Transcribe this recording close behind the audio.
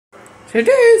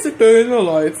Today is a day in the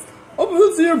life of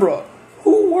a zebra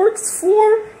who works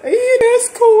for A&S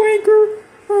co-anchor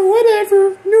or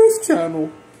whatever news channel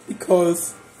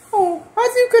because,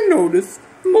 as you can notice,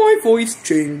 my voice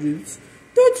changes.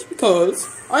 That's because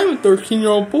I'm a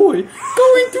 13-year-old boy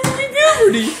going through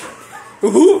puberty.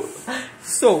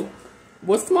 So,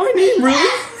 what's my name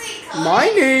really? My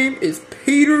name is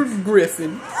Peter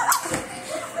Griffin.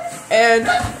 And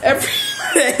every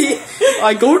day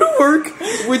I go to work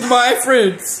with my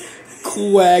friends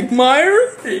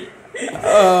Quagmire,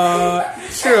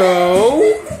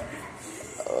 Joe,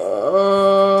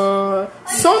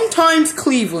 sometimes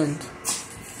Cleveland.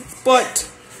 But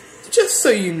just so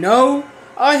you know,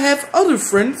 I have other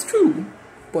friends too.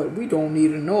 But we don't need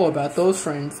to know about those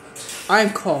friends. I'm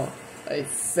called a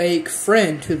fake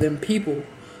friend to them people,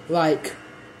 like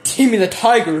Timmy the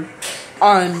Tiger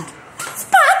and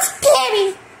Spots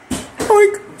Tabby.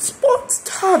 Like Spots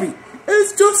Tabby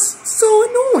is just so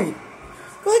annoying.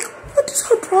 Like, what is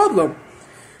her problem?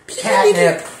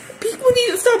 People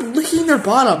need to stop licking their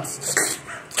bottoms.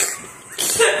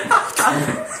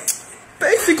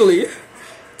 Basically,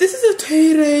 this is a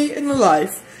day in the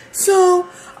life. So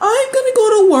I'm gonna go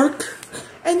to work,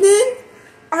 and then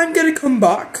I'm gonna come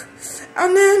back,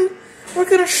 and then we're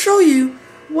gonna show you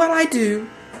what I do.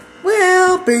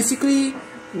 Well, basically,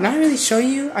 not really show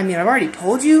you. I mean, I've already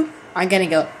told you. I'm gonna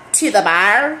go to the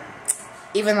bar,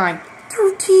 even though I'm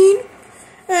 13.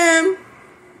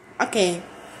 Okay.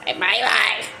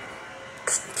 Bye-bye.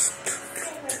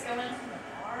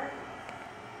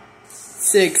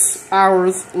 6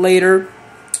 hours later.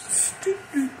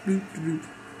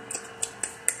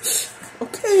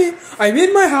 Okay, I'm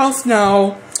in my house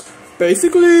now.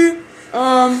 Basically,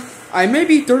 I may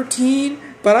be 13,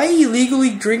 but I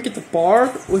illegally drink at the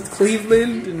bar with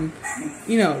Cleveland and,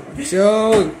 you know,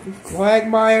 Joe and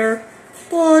Quagmire,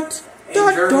 but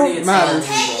that don't matter.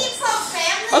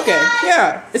 Okay,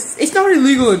 yeah, it's not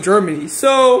illegal in Germany,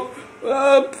 so,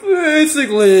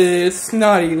 basically, it's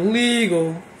not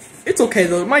illegal. It's okay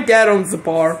though, my dad owns the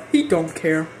bar, he don't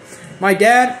care. My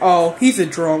dad, he's a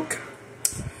drunk.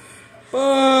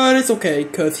 But it's okay,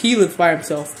 cause he lives by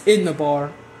himself in the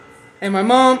bar. And my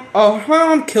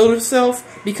mom killed herself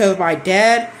because my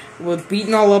dad was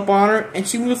beating all up on her, and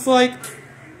she was like,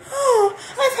 "Oh,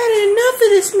 I've had enough of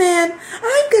this man.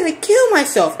 I'm gonna kill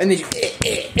myself." And then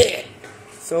she,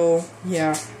 So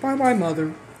yeah, bye bye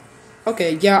mother.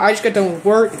 Okay, yeah, I just got done with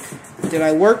work. Did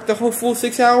I work the whole full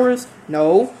 6 hours?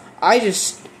 No, I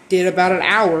just did about an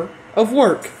hour of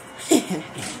work.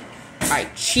 I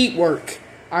cheat work.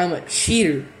 I'm a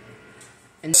cheater.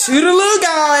 And toodaloo,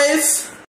 guys!